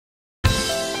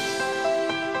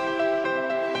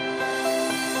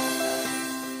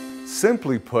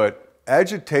Simply put,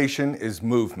 agitation is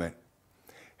movement.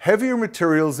 Heavier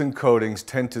materials and coatings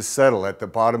tend to settle at the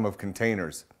bottom of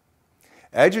containers.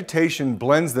 Agitation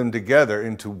blends them together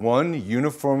into one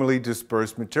uniformly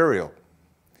dispersed material.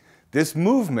 This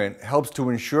movement helps to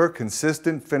ensure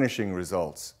consistent finishing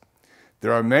results.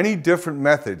 There are many different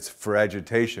methods for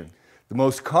agitation. The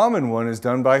most common one is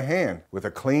done by hand with a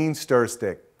clean stir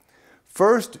stick.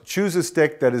 First, choose a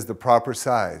stick that is the proper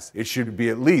size. It should be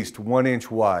at least 1 inch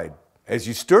wide. As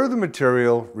you stir the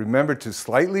material, remember to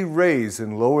slightly raise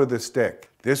and lower the stick.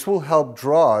 This will help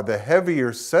draw the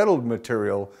heavier settled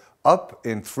material up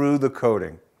and through the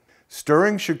coating.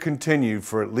 Stirring should continue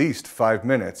for at least 5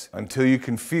 minutes until you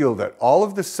can feel that all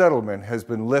of the settlement has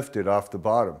been lifted off the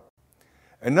bottom.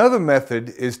 Another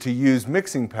method is to use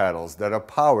mixing paddles that are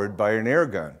powered by an air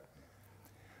gun.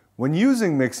 When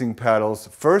using mixing paddles,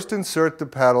 first insert the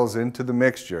paddles into the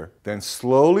mixture, then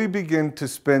slowly begin to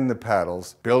spin the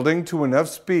paddles, building to enough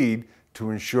speed to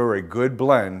ensure a good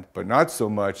blend, but not so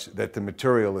much that the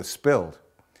material is spilled.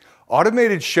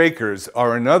 Automated shakers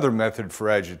are another method for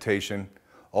agitation,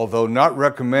 although not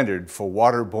recommended for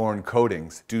waterborne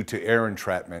coatings due to air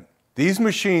entrapment. These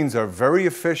machines are very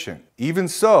efficient. Even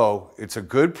so, it's a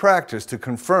good practice to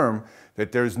confirm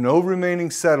that there's no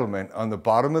remaining settlement on the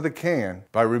bottom of the can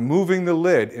by removing the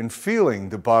lid and feeling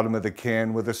the bottom of the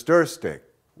can with a stir stick.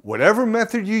 Whatever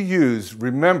method you use,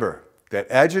 remember that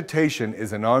agitation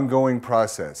is an ongoing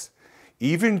process.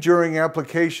 Even during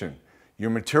application, your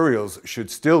materials should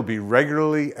still be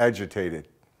regularly agitated.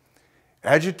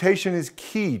 Agitation is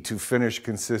key to finish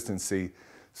consistency,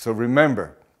 so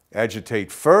remember, agitate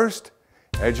first,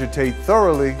 agitate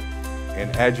thoroughly,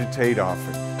 and agitate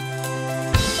often.